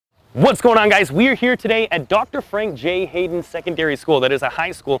What's going on, guys? We are here today at Dr. Frank J. Hayden Secondary School. That is a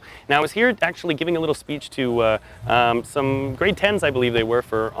high school. Now, I was here actually giving a little speech to some grade 10s, I believe they were,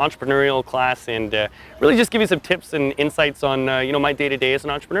 for entrepreneurial class, and really just give you some tips and insights on my day-to-day as an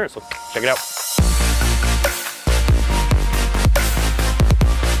entrepreneur. So check it out.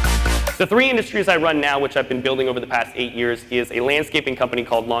 The three industries I run now, which I've been building over the past 8 years, is a landscaping company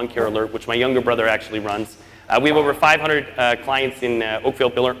called Lawn Care Alert, which my younger brother actually runs. We have over 500 clients in Oakville,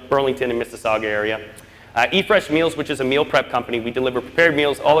 Burlington, and Mississauga area. Eat Fresh Meals, which is a meal prep company. We deliver prepared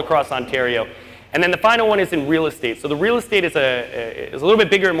meals all across Ontario. And then the final one is in real estate. So the real estate is a little bit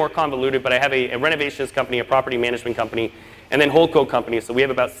bigger and more convoluted, but I have a renovations company, a property management company, and then holdco companies. So we have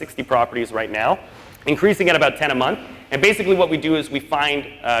about 60 properties right now, increasing at about 10 a month. And basically what we do is we find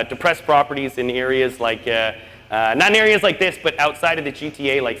depressed properties in areas like, not in areas like this, but outside of the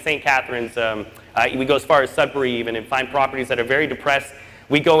GTA, like St. Catharines. We go as far as Sudbury even and find properties that are very depressed.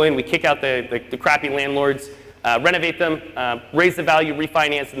 We go in, we kick out the crappy landlords, renovate them, raise the value,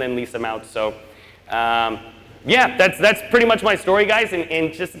 refinance, and then lease them out. So yeah, that's pretty much my story, guys.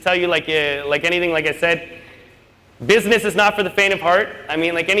 And just to tell you, like anything, like I said, business is not for the faint of heart. I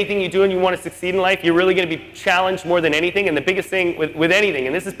mean, like anything you do and you want to succeed in life, you're really going to be challenged more than anything. And the biggest thing with anything,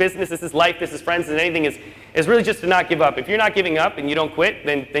 and this is business, this is life, this is friends, and anything, is really just to not give up. If you're not giving up and you don't quit,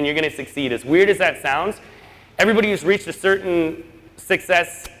 then you're going to succeed. As weird as that sounds, everybody who's reached a certain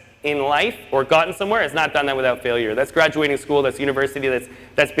success in life or gotten somewhere has not done that without failure. That's graduating school, that's university,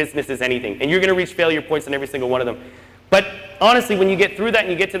 that's business, is anything. And you're going to reach failure points in every single one of them. But honestly, when you get through that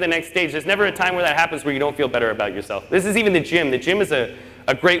and you get to the next stage, there's never a time where that happens where you don't feel better about yourself. This is even the gym. The gym is a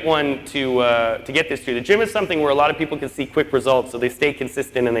great one to get this to. The gym is something where a lot of people can see quick results, so they stay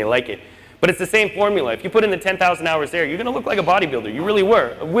consistent and they like it. But it's the same formula. If you put in the 10,000 hours there, you're going to look like a bodybuilder. You really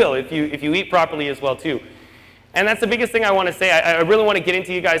will if you eat properly as well too. And that's the biggest thing I want to say. I really want to get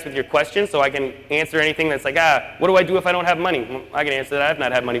into you guys with your questions so I can answer anything that's like, what do I do if I don't have money? Well, I can answer that. I've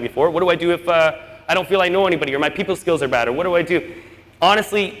not had money before. What do I do if I don't feel I know anybody or my people skills are bad, or what do I do?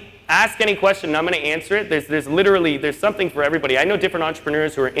 Honestly, ask any question and I'm going to answer it. There's something for everybody. I know different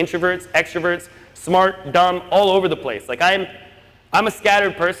entrepreneurs who are introverts, extroverts, smart, dumb, all over the place. Like I'm a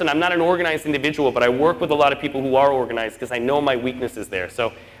scattered person. I'm not an organized individual, but I work with a lot of people who are organized because I know my weaknesses there.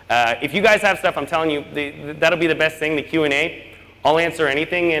 So if you guys have stuff, I'm telling you, that'll be the best thing, the Q&A. I'll answer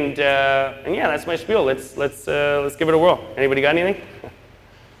anything, and yeah, that's my spiel. Let's give it a whirl. Anybody got anything?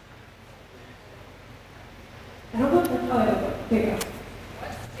 I don't know if that's how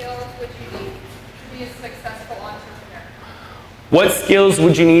What skills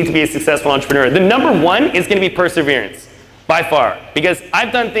would you need to be a successful entrepreneur? The number one is going to be perseverance, by far. Because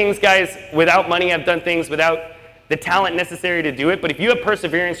I've done things, guys, without money. I've done things without the talent necessary to do it. But if you have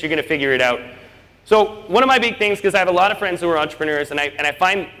perseverance, you're going to figure it out. So one of my big things, because I have a lot of friends who are entrepreneurs, and I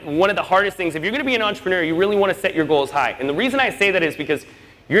find one of the hardest things, if you're going to be an entrepreneur, you really want to set your goals high. And the reason I say that is because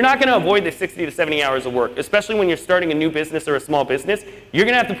you're not going to avoid the 60 to 70 hours of work, especially when you're starting a new business or a small business. You're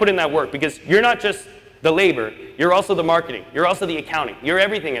going to have to put in that work because you're not just the labor, you're also the marketing, you're also the accounting, you're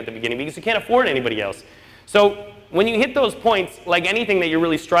everything at the beginning because you can't afford anybody else. So when you hit those points, like anything that you're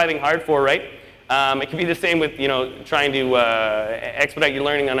really striving hard for, right? It can be the same with trying to expedite your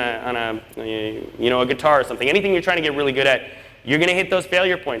learning on a guitar or something. Anything you're trying to get really good at, you're going to hit those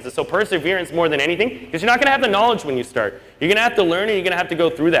failure points. And so perseverance more than anything, because you're not going to have the knowledge when you start. You're going to have to learn and you're going to have to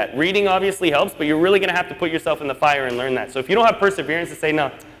go through that. Reading obviously helps, but you're really going to have to put yourself in the fire and learn that. So if you don't have perseverance to say, no,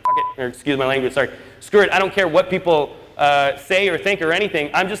 fuck it, or excuse my language, sorry, screw it, I don't care what people say or think or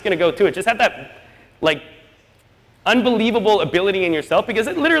anything, I'm just going to go to it. Just have that, like, unbelievable ability in yourself, because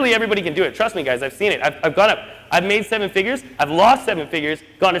literally everybody can do it. Trust me, guys, I've seen it. I've gone up, I've made 7 figures, I've lost 7 figures,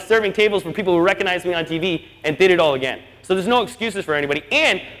 gone to serving tables for people who recognize me on TV, and did it all again. So there's no excuses for anybody.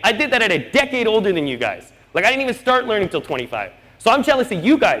 And I did that at a decade older than you guys. Like, I didn't even start learning until 25. So I'm jealous of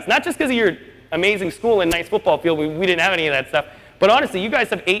you guys, not just because of your amazing school and nice football field. We didn't have any of that stuff. But honestly, you guys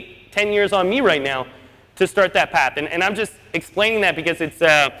have 8, 10 years on me right now to start that path. And I'm just explaining that because it's,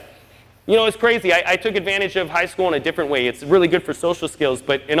 it's crazy. I took advantage of high school in a different way. It's really good for social skills.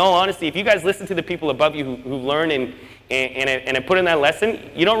 But in all honesty, if you guys listen to the people above you who learn and have put in that lesson,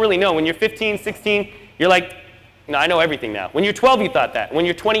 you don't really know. When you're 15, 16, you're like, no, I know everything now. When you're 12, you thought that. When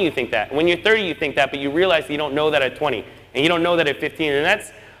you're 20, you think that. When you're 30, you think that. But you realize you don't know that at 20. And you don't know that at 15. And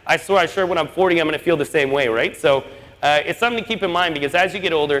that's, I swear when I'm 40, I'm going to feel the same way, right? So it's something to keep in mind, because as you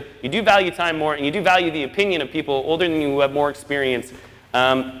get older, you do value time more, and you do value the opinion of people older than you who have more experience.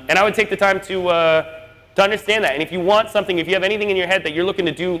 And I would take the time to understand that. And if you want something, if you have anything in your head that you're looking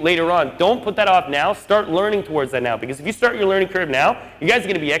to do later on, don't put that off now. Start learning towards that now. Because if you start your learning curve now, you guys are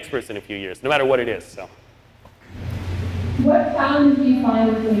going to be experts in a few years, no matter what it is. So. What challenges do you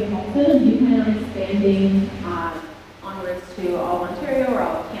find with doing on expanding onwards to all Ontario or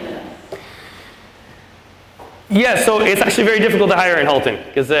all of Canada? Yeah, so it's actually very difficult to hire in Halton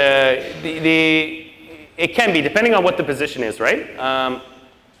because it can be, depending on what the position is, right?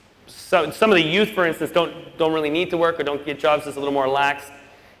 So some of the youth, for instance, don't really need to work or don't get jobs. It's a little more lax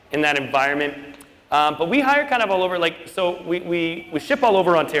in that environment. But we hire kind of all over, like, so we ship all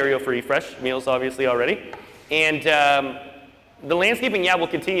over Ontario for eFresh meals, obviously, already. And the landscaping, yeah, will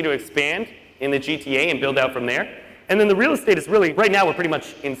continue to expand in the GTA and build out from there. And then the real estate is really, right now we're pretty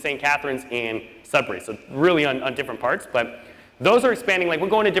much in St. Catharines and Sudbury, so really on different parts. But those are expanding, like we're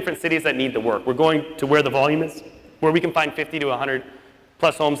going to different cities that need the work. We're going to where the volume is, where we can find 50 to 100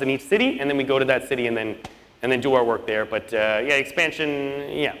 plus homes in each city, and then we go to that city and then do our work there. But yeah,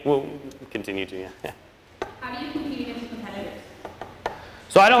 expansion, yeah, we'll continue to, yeah. How do you compete against competitors?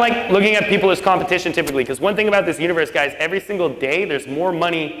 So I don't like looking at people as competition typically, because one thing about this universe, guys, every single day there's more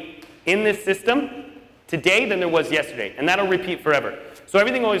money in this system today than there was yesterday, and that'll repeat forever. So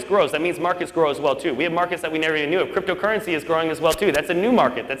everything always grows. That means markets grow as well too. We have markets that we never even knew of. Cryptocurrency is growing as well too. That's a new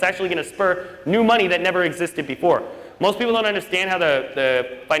market. That's actually going to spur new money that never existed before. Most people don't understand how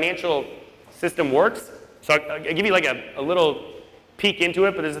the financial system works. So I'll give you like a little peek into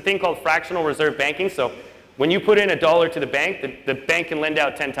it, but there's a thing called fractional reserve banking. So when you put in $1 to the bank can lend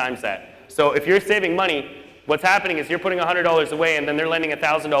out 10 times that. So if you're saving money, what's happening is you're putting $100 away and then they're lending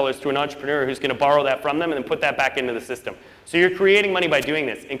 $1,000 to an entrepreneur who's going to borrow that from them and then put that back into the system. So you're creating money by doing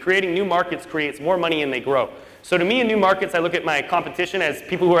this. And creating new markets creates more money and they grow. So to me in new markets, I look at my competition as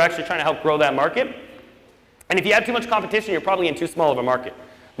people who are actually trying to help grow that market. And if you have too much competition, you're probably in too small of a market.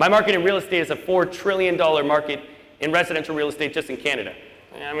 My market in real estate is a $4 trillion market in residential real estate just in Canada.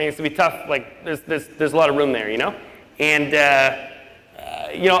 I mean, it's going to be tough. Like, there's a lot of room there, you know? And,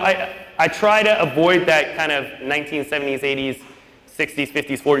 you know, I try to avoid that kind of 1970s, 80s, 60s,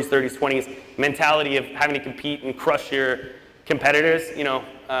 50s, 40s, 30s, 20s mentality of having to compete and crush your competitors, you know,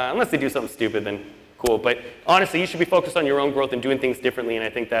 unless they do something stupid, then cool. But honestly, you should be focused on your own growth and doing things differently, and I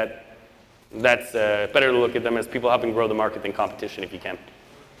think that's better to look at them as people helping grow the market than competition if you can.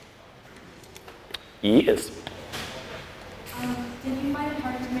 Yes. Did you find it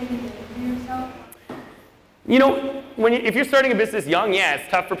hard to make a name for yourself? You know, if you're starting a business young, yeah, it's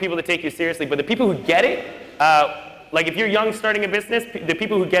tough for people to take you seriously. But the people who get it, like if you're young starting a business, the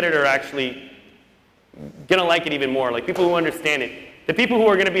people who get it are actually going to like it even more. Like people who understand it. The people who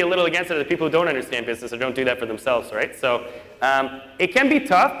are going to be a little against it are the people who don't understand business or don't do that for themselves, right? So it can be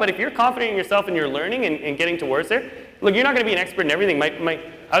tough, but if you're confident in yourself and you're learning and getting towards there, look, you're not going to be an expert in everything.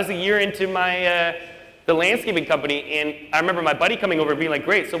 I was a year into the landscaping company, and I remember my buddy coming over and being like,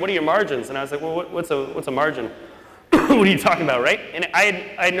 great, so what are your margins? And I was like, well, what's a margin? What are you talking about, right? And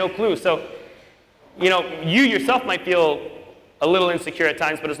I had no clue. So, you know, you yourself might feel a little insecure at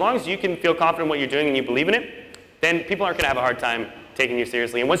times, but as long as you can feel confident in what you're doing and you believe in it, then people aren't going to have a hard time taking you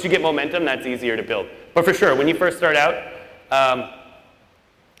seriously. And once you get momentum, that's easier to build. But for sure, when you first start out,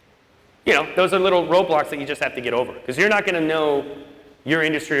 you know, those are little roadblocks that you just have to get over, because you're not going to know your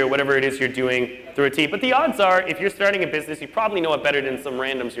industry or whatever it is you're doing through a team. But the odds are, if you're starting a business, you probably know it better than some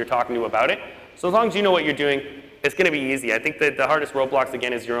randoms you're talking to about it. So as long as you know what you're doing, it's going to be easy. I think that the hardest roadblocks,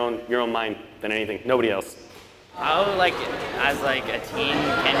 again, is your own mind than anything. Nobody else. How, like, as like a team,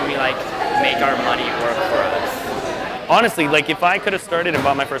 can we like make our money work for us? Honestly, like if I could have started and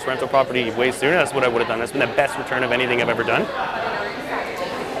bought my first rental property way sooner, that's what I would have done. That's been the best return of anything I've ever done.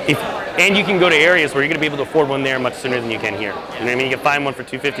 And you can go to areas where you're going to be able to afford one there much sooner than you can here. You know what I mean? You can find one for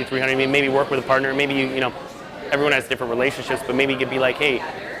 $250, $300. Maybe work with a partner. Maybe you know, everyone has different relationships, but maybe you could be like, hey,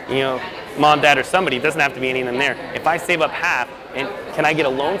 you know, mom, dad, or somebody. It doesn't have to be anything there. If I save up half, and can I get a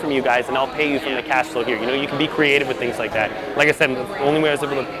loan from you guys, and I'll pay you from the cash flow here. You know, you can be creative with things like that. Like I said, the only way I was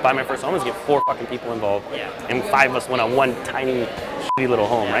able to buy my first home was get 4 fucking people involved, and 5 of us went on one tiny, shitty little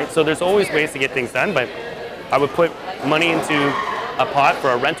home, right? So there's always ways to get things done, but I would put money into a pot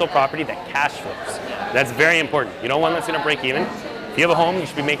for a rental property that cash flows. That's very important. You don't want that's going to break even. If you have a home, you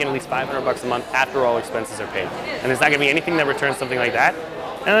should be making at least $500 a month after all expenses are paid. And there's not going to be anything that returns something like that.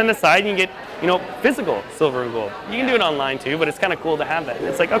 And on the side, you can get, you know, physical silver and gold. You can do it online too, but it's kind of cool to have that. And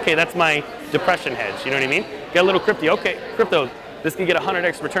it's like, okay, that's my depression hedge. You know what I mean? Get a little crypto. Okay, crypto, this can get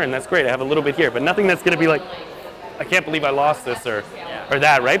 100x return. That's great. I have a little bit here, but nothing that's going to be like, I can't believe I lost this or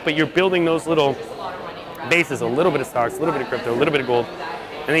that, right? But you're building those little bases, a little bit of stocks, a little bit of crypto, a little bit of gold,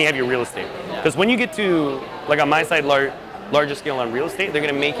 and then you have your real estate. Because when you get to, like on my side, larger scale on real estate, they're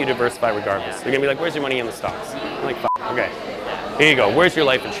going to make you diversify regardless. They're going to be like, where's your money in the stocks? I'm like, fuck, okay. Here you go. Where's your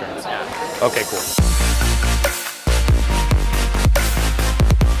life insurance? Okay, cool.